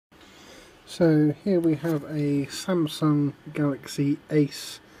So here we have a Samsung Galaxy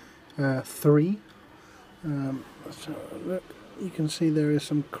Ace 3. Let's have a look. You can see there is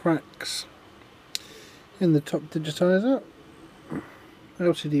some cracks in the top digitizer.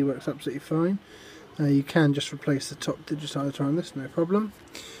 LCD works absolutely fine. You can just replace the top digitizer on this, no problem.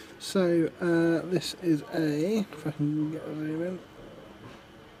 So this is a, if I can get a zoom in,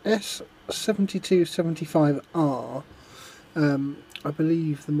 S7275R. I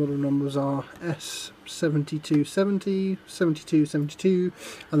believe the model numbers are S7270, 7272,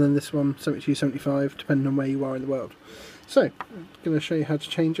 and then this one 7275, depending on where you are in the world. So, I'm going to show you how to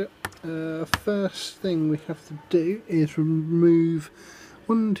change it. First thing we have to do is remove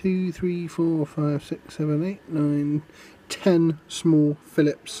 1, 2, 3, 4, 5, 6, 7, 8, 9, 10 small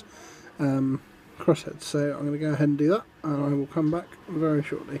Phillips crossheads. So I'm going to go ahead and do that, and I will come back very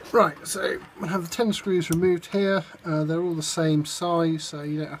shortly. Right, so I have the 10 screws removed here. They're all the same size, so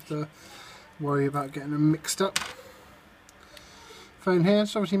you don't have to worry about getting them mixed up. Phone here,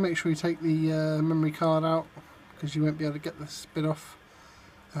 so obviously make sure you take the memory card out, because you won't be able to get this bit off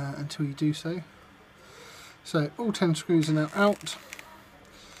until you do so. So all 10 screws are now out.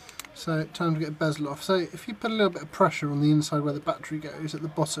 So time to get a bezel off. So if you put a little bit of pressure on the inside where the battery goes at the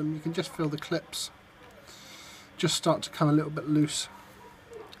bottom, you can just feel the clips just start to come a little bit loose,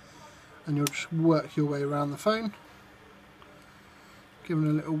 and you'll just work your way around the phone, giving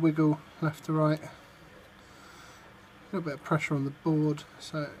a little wiggle left to right. A little bit of pressure on the board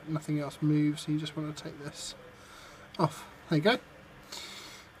so nothing else moves, so you just want to take this off. There you go.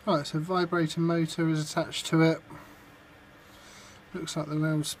 Right, so vibrating motor is attached to it. Looks like the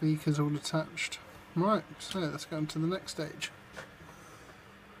loudspeaker's all attached. Right, so let's go on to the next stage.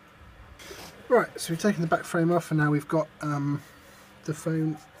 Right, so we've taken the back frame off, and now we've got the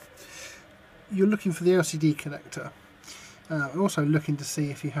phone. You're looking for the LCD connector. We're also looking to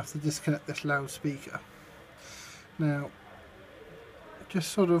see if you have to disconnect this loudspeaker. Now,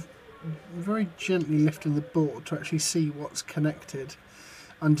 just sort of very gently lifting the board to actually see what's connected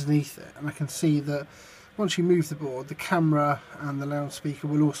underneath it, and I can see that once you move the board, the camera and the loudspeaker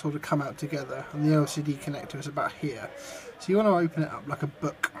will all sort of come out together, and the LCD connector is about here. So you want to open it up like a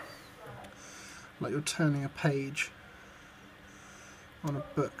book, like you're turning a page on a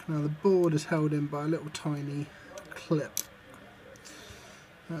book. Now the board is held in by a little tiny clip.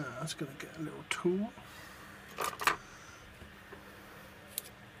 I was going to get a little tool.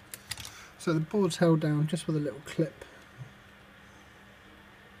 So the board's held down just with a little clip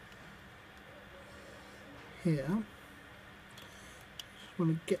here. Just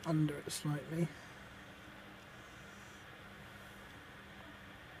want to get under it slightly.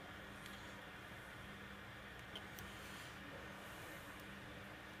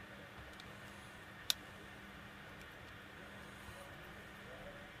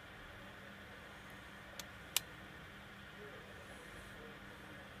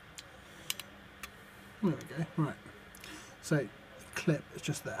 There we go. Right. So the clip is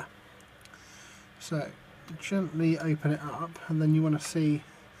just there. So gently open it up, and then you want to see,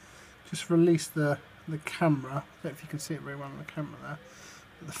 just release the camera. I don't know if you can see it very well on the camera there,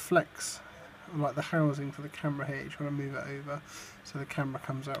 but the flex, like the housing for the camera here, you just want to move it over so the camera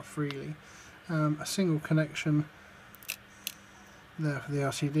comes out freely. A single connection there for the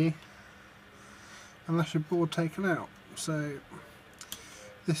LCD, and that's your board taken out. So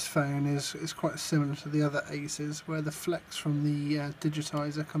this phone is quite similar to the other Aces, where the flex from the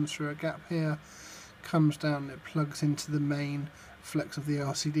digitizer comes through a gap here, comes down, and it plugs into the main flex of the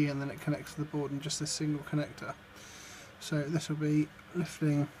LCD, and then it connects to the board in just a single connector. So this will be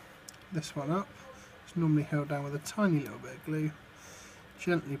lifting this one up. It's normally held down with a tiny little bit of glue.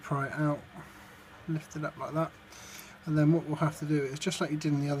 Gently pry it out, lift it up like that, and then what we'll have to do is, just like you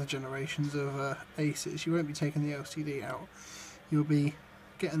did in the other generations of Aces, you won't be taking the LCD out. You'll be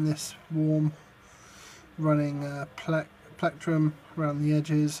getting this warm, running plectrum around the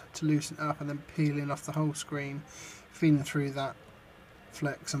edges to loosen it up, and then peeling off the whole screen, feeding through that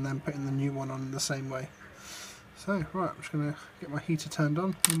flex, and then putting the new one on the same way. So right, I'm just going to get my heater turned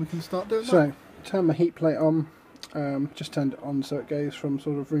on and we can start doing that. So turn my heat plate on, just turned it on so it goes from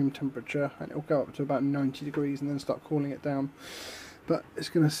sort of room temperature, and it'll go up to about 90 degrees and then start cooling it down. But it's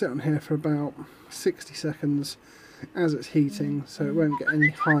going to sit on here for about 60 seconds as it's heating, so it won't get any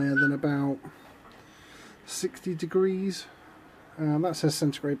higher than about 60 degrees. That says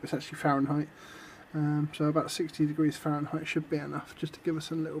centigrade, but it's actually Fahrenheit. So about 60 degrees Fahrenheit should be enough, just to give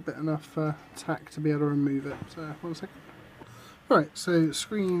us a little bit enough tack to be able to remove it. So 1 second. Right, so the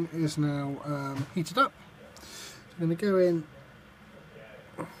screen is now heated up. So I'm going to go in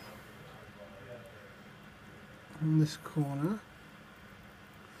this corner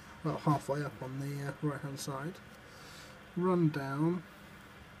about halfway up on the right hand side, run down,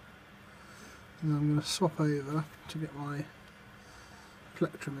 and then I'm going to swap over to get my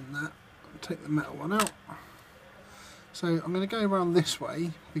plectrum in that, take the metal one out. So I'm going to go around this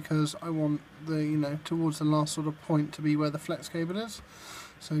way because I want the, you know, towards the last sort of point to be where the flex cable is.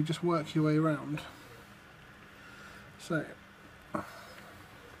 So just work your way around. So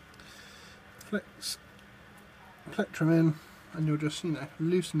flex plectrum in, and you're just, you know,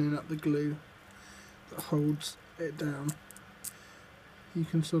 loosening up the glue that holds it down. You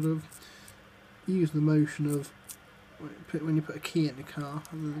can sort of use the motion of when you put a key in your car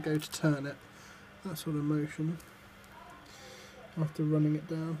and then go to turn it, that sort of motion after running it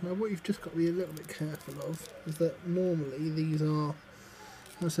down. Now what you've just got to be a little bit careful of is that normally these are,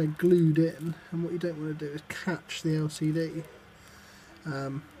 as I say, glued in, and what you don't want to do is catch the LCD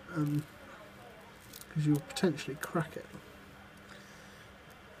because you'll potentially crack it.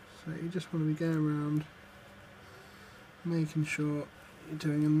 So you just want to be going around making sure you're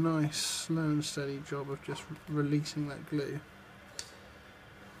doing a nice slow and steady job of just releasing that glue.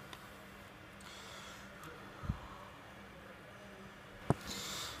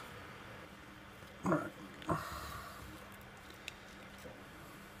 Right.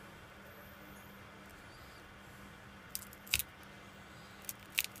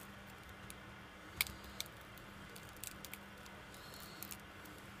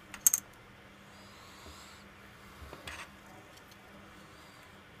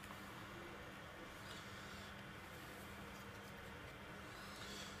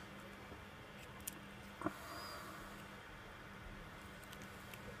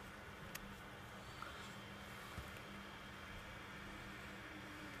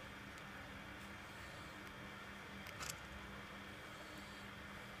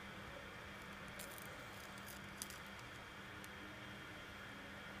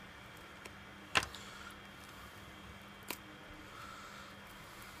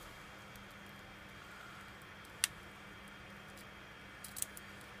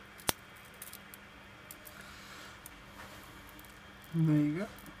 And there you go.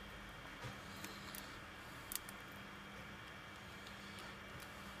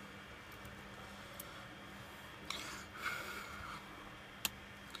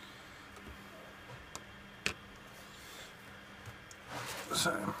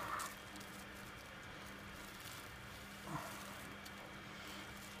 So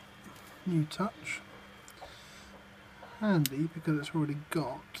new touch, handy because it's already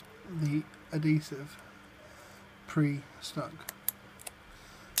got the adhesive pre-stuck.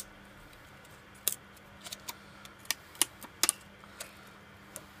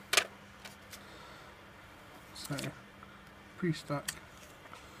 So pre-stuck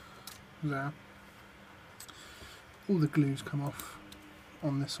there. All the glues come off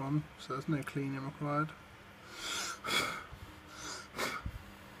on this one, so there's no cleaning required.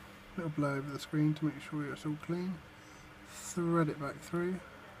 Little blow over the screen to make sure it's all clean. Thread it back through.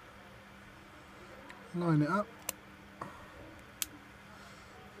 Line it up.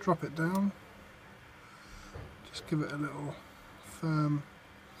 Drop it down. Just give it a little firm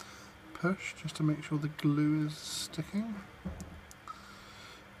push just to make sure the glue is sticking.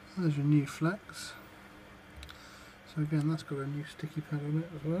 There's your new flex. So again, that's got a new sticky pad on it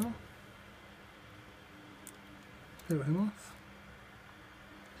as well. Peel him off.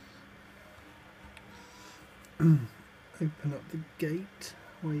 Open up the gate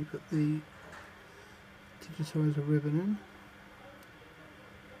where you put the digitizer ribbon in.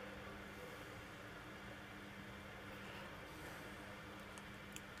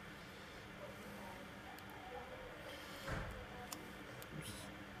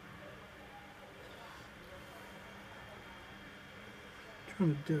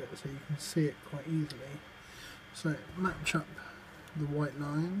 Trying to do it so you can see it quite easily. So match up the white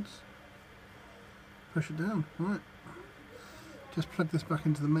lines, push it down, right. Just plug this back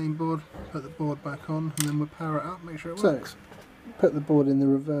into the main board, put the board back on, and then we'll power it up, make sure it works. So, put the board in the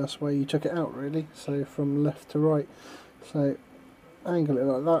reverse way you took it out really, so from left to right. So angle it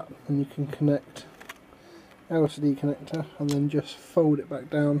like that, and you can connect LCD connector, and then just fold it back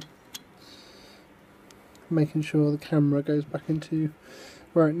down, making sure the camera goes back into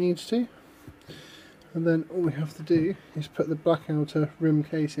where it needs to. And then all we have to do is put the black outer rim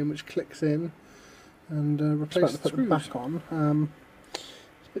casing, which clicks in, and replace the screws back on.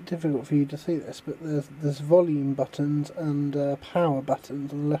 It's a bit difficult for you to see this, but there's volume buttons and power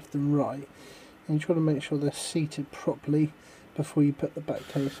buttons on the left and right, and you just want to make sure they're seated properly before you put the back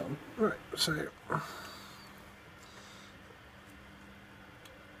case on. Right, so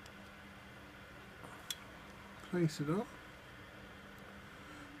place it on.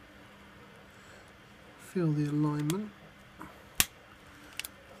 feel the alignment,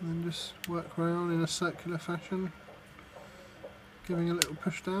 and then just work around in a circular fashion, giving a little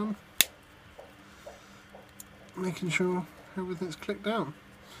push down, making sure everything's clicked down.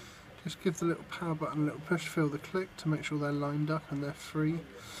 Just give the little power button a little push, feel the click to make sure they're lined up and they're free.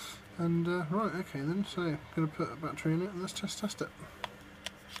 And right, okay then, so I'm going to put a battery in it and let's just test it.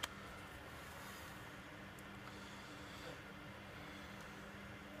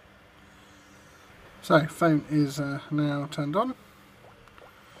 So, phone is now turned on.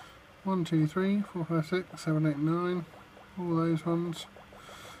 1, 2, 3, 4, 5, 6, 7, 8, 9, all those ones.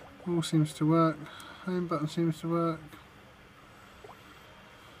 All seems to work. Home button seems to work.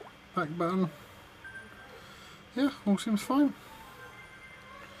 Back button. Yeah, all seems fine.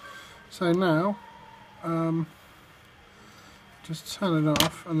 So now, just turn it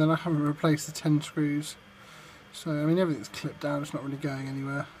off, and then I haven't replaced the 10 screws. So, I mean, everything's clipped down, it's not really going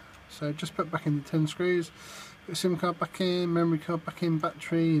anywhere. So just put back in the 10 screws, put SIM card back in, memory card back in,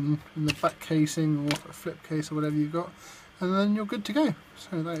 battery in the back casing or a flip case or whatever you've got, and then you're good to go.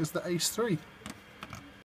 So that is the Ace 3.